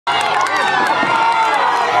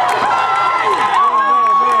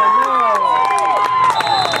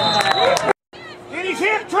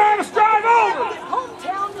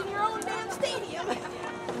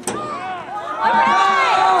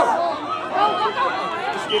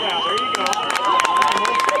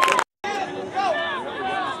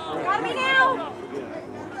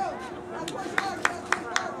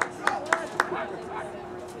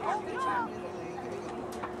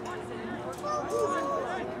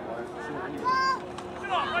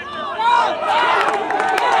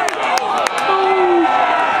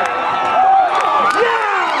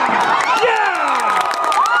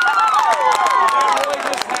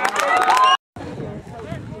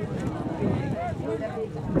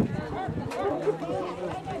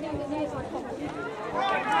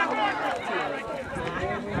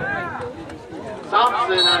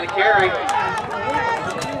Somsen on the carry.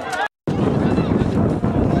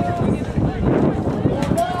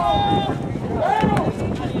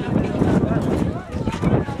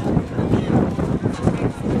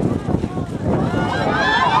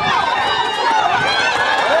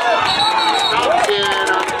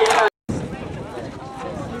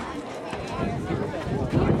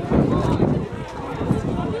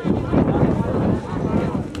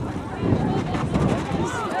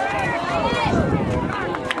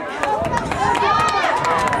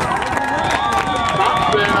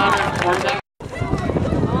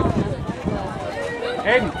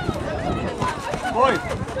 Hayden. Boyd.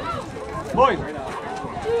 Boyd.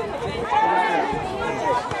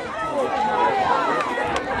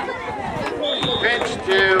 Pitch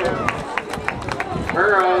to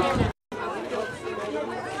Burrows.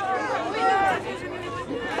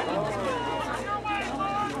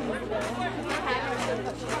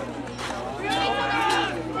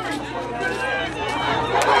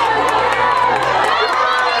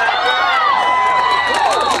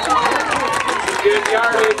 Good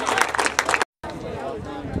yardage.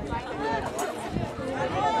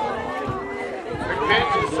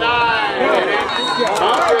 Pitch inside.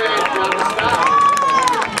 Aldridge on the stop.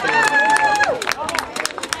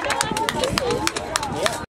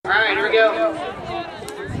 All right, here we go.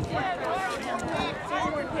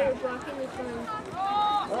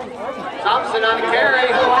 Somsen on the carry.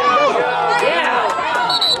 Yeah.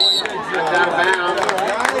 That's out of bounds.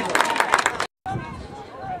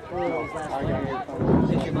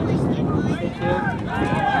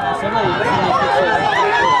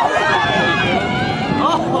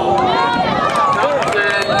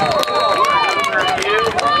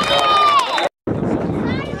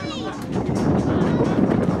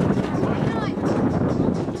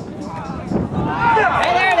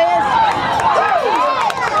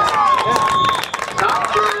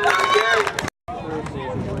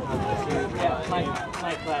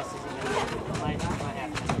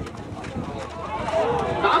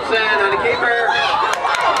 Somsen on the keeper.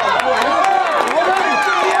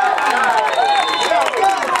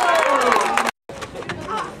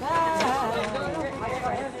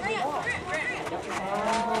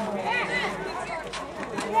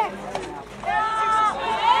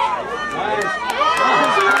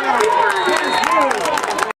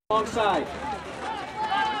 Long side.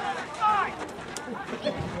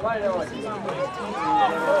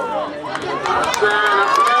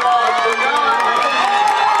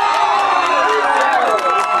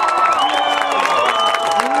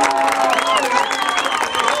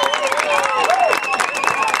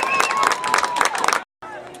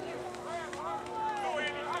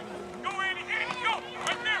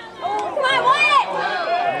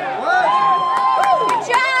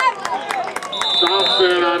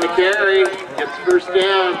 Somsen on the carry, gets first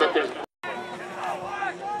down, but there's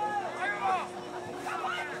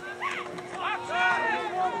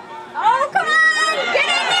oh, come on! Get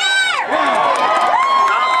in there!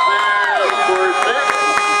 Somsen scores 6.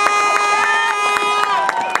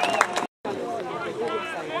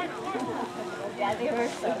 Yeah, they were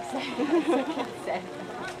so excited.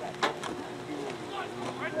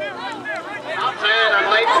 Somsen on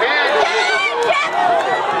late pitch.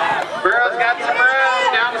 Burrows got some room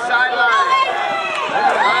down the sideline.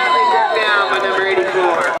 Finally brought down by number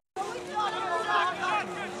 84.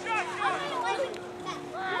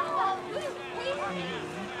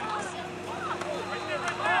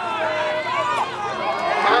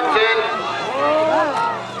 Somsen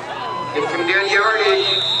gets some good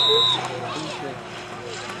yardage.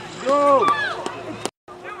 Go!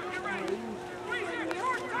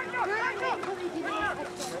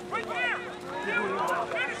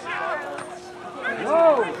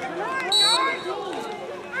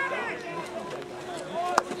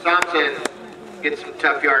 Somsen gets some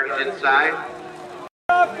tough yardage inside.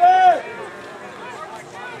 I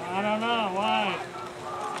don't know why.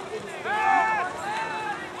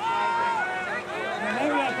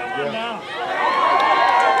 Maybe I can one down.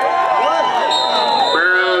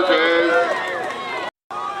 Burrows is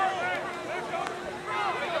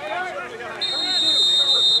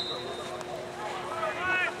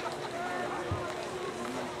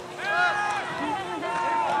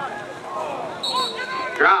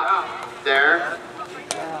drop there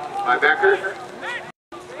by Becker.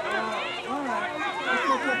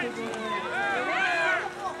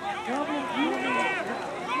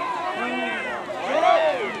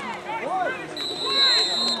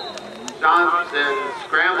 Somsen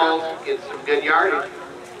scrambles, gets some good yardage.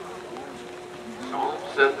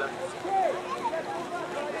 Somsen.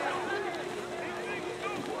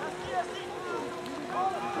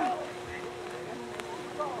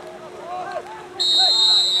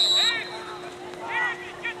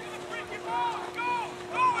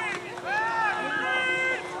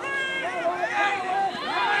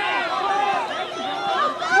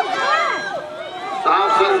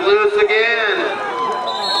 Somsen's loose again.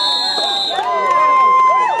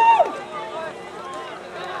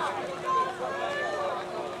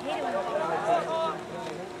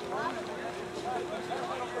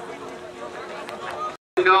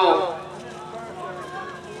 Go.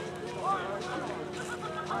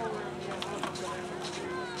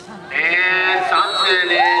 And Somsen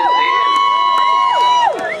is in.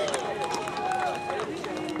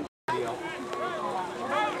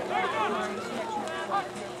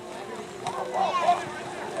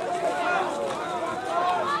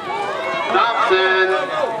 Somsen,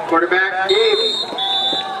 quarterback deep.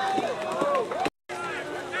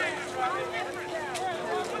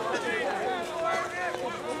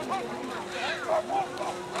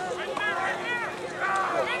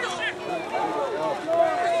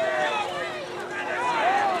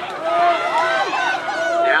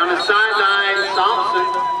 Down the sideline, Somsen.